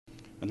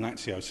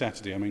Lazio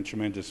Saturday. I mean,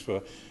 tremendous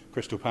for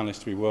Crystal Palace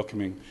to be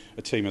welcoming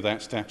a team of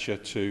that stature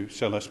to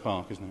Selhurst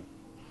Park, isn't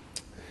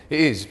it? It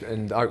is,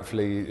 and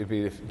hopefully it'll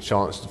be a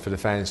chance for the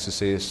fans to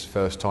see us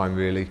first time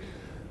really,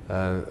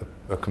 a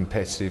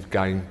competitive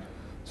game.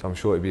 So I'm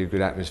sure it'll be a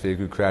good atmosphere, a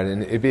good crowd,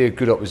 and it'll be a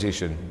good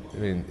opposition. I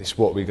mean, it's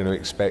what we're going to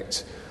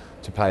expect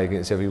to play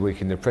against every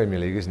week in the Premier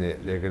League, isn't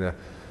it? They're going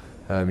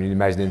to, you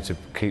imagine them to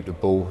keep the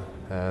ball,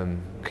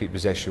 keep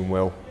possession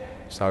well.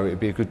 So it'll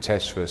be a good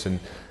test for us, and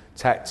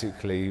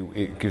tactically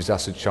it gives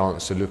us a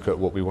chance to look at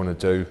what we want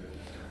to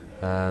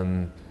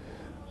do.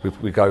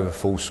 We go with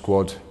full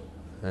squad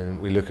and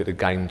we look at the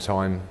game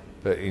time,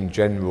 but in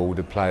general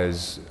the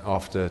players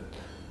after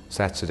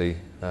Saturday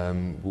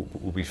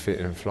will be fit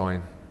and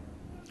flying.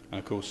 And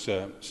of course,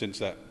 since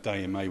that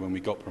day in May when we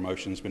got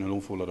promotion, there's been an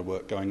awful lot of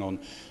work going on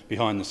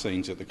behind the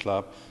scenes at the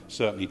club,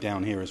 certainly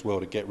down here as well,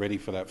 to get ready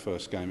for that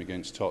first game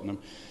against Tottenham.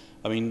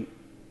 I mean,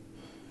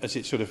 has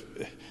it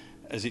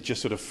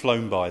just sort of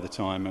flown by the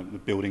time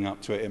of building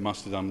up to it? It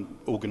must have done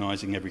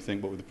organising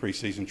everything, but with the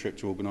pre-season trip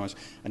to organise,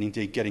 and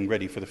indeed getting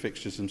ready for the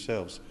fixtures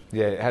themselves.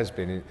 Yeah, it has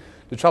been.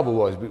 The trouble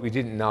was we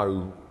didn't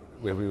know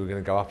where we were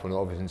going to go up or not,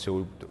 obviously,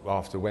 until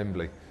after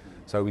Wembley,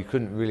 so we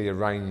couldn't really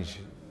arrange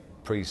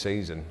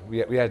pre-season. We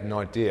had an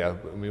idea,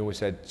 and we always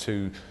had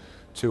two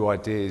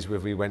ideas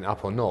whether we went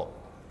up or not.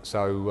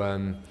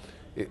 So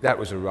that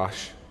was a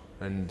rush,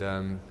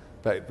 and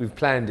but we've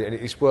planned it, and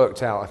it's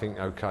worked out, I think,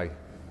 okay.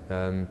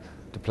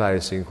 The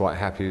players seem quite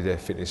happy with their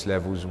fitness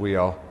levels. We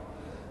are,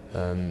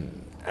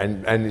 and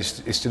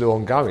it's still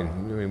ongoing. I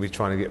mean, we're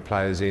trying to get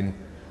players in.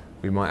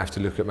 We might have to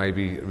look at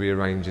maybe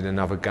rearranging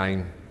another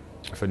game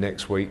for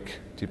next week,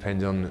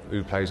 depending on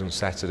who plays on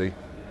Saturday.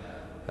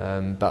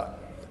 But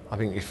I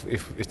think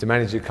if the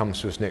manager comes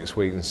to us next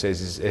week and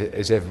says,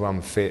 is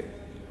everyone fit,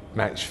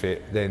 match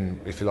fit, then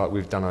if you like,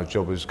 we've done our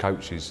job as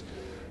coaches,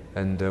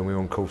 and we're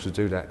on course to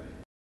do that.